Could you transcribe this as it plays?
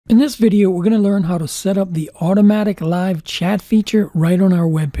In this video, we're going to learn how to set up the automatic live chat feature right on our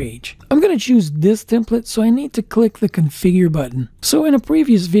web page. I'm going to choose this template, so I need to click the configure button. So in a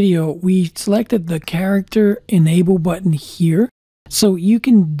previous video, we selected the character enable button here. So you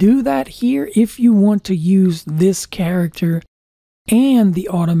can do that here if you want to use this character and the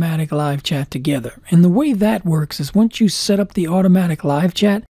automatic live chat together. And the way that works is once you set up the automatic live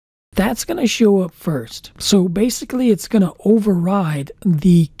chat, that's going to show up first. So basically it's going to override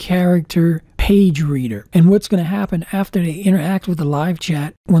the character page reader. And what's going to happen after they interact with the live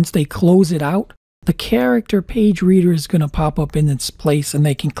chat, once they close it out, the character page reader is going to pop up in its place and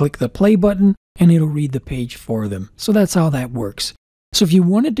they can click the play button and it'll read the page for them. So that's how that works. So if you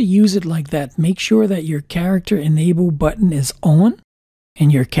wanted to use it like that, make sure that your character enable button is on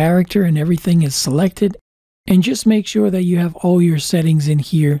and your character and everything is selected. And just make sure that you have all your settings in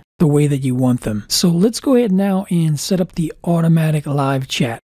here the way that you want them. So let's go ahead now and set up the automatic live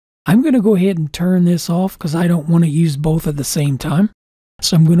chat. I'm going to go ahead and turn this off because I don't want to use both at the same time.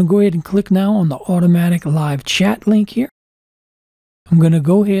 So I'm going to go ahead and click now on the automatic live chat link here. I'm going to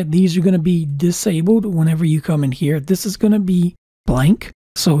go ahead. These are going to be disabled whenever you come in here. This is going to be blank.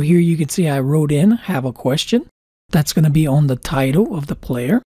 So here you can see I wrote in, have a question. That's going to be on the title of the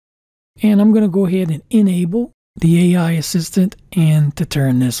player. And I'm going to go ahead and enable the AI assistant and to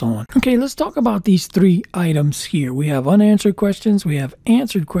turn this on. Okay, let's talk about these three items here. We have unanswered questions, we have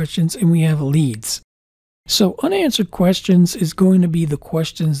answered questions, and we have leads. So unanswered questions is going to be the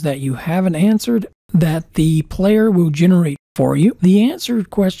questions that you haven't answered that the player will generate for you. The answered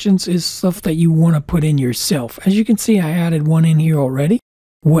questions is stuff that you want to put in yourself. As you can see, I added one in here already.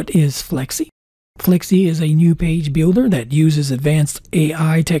 What is Flexy? Flexy is a new page builder that uses advanced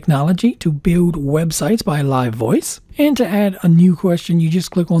AI technology to build websites by live voice. And to add a new question, you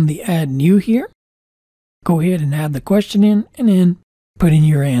just click on the Add New here. Go ahead and add the question in, and then put in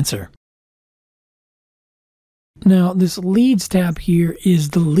your answer. Now, this Leads tab here is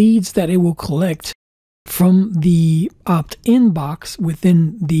the leads that it will collect from the opt-in box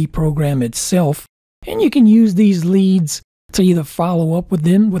within the program itself. And you can use these leads to either follow up with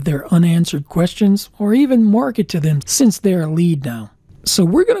them with their unanswered questions or even market to them since they're a lead now. So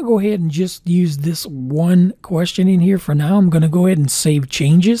we're going to go ahead and just use this one question in here for now. I'm going to go ahead and save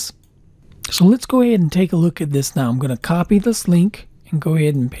changes. So let's go ahead and take a look at this now. I'm going to copy this link and go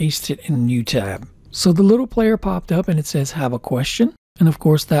ahead and paste it in a new tab. So the little player popped up and it says have a question. And of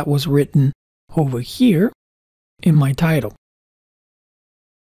course that was written over here in my title.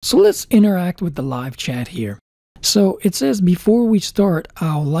 So let's interact with the live chat here. So it says, before we start,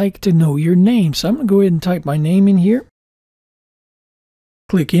 I'll like to know your name. So I'm going to go ahead and type my name in here.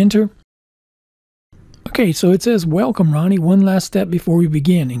 Click enter. Okay, so it says, welcome, Ronnie. One last step before we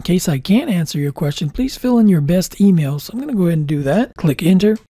begin. In case I can't answer your question, please fill in your best email. So I'm going to go ahead and do that. Click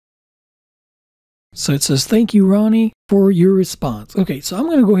enter. So it says, thank you, Ronnie, for your response. Okay, so I'm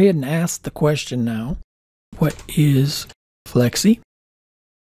going to go ahead and ask the question now. What is Flexy?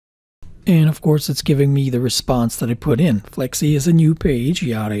 And of course, it's giving me the response that I put in. Flexy is a new page,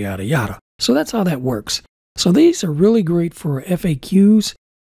 yada, yada, yada. So that's how that works. So these are really great for FAQs.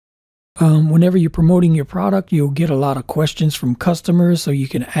 Whenever you're promoting your product, you'll get a lot of questions from customers. So you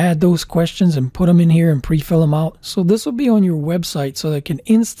can add those questions and put them in here and pre-fill them out. So this will be on your website so they can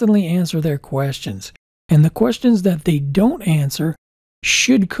instantly answer their questions. And the questions that they don't answer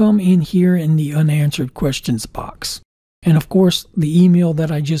should come in here in the unanswered questions box. And of course, the email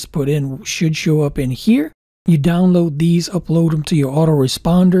that I just put in should show up in here. You download these, upload them to your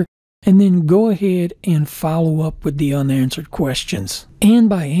autoresponder, and then go ahead and follow up with the unanswered questions. And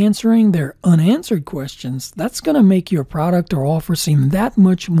by answering their unanswered questions, that's going to make your product or offer seem that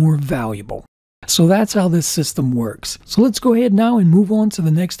much more valuable. So that's how this system works. So let's go ahead now and move on to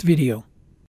the next video.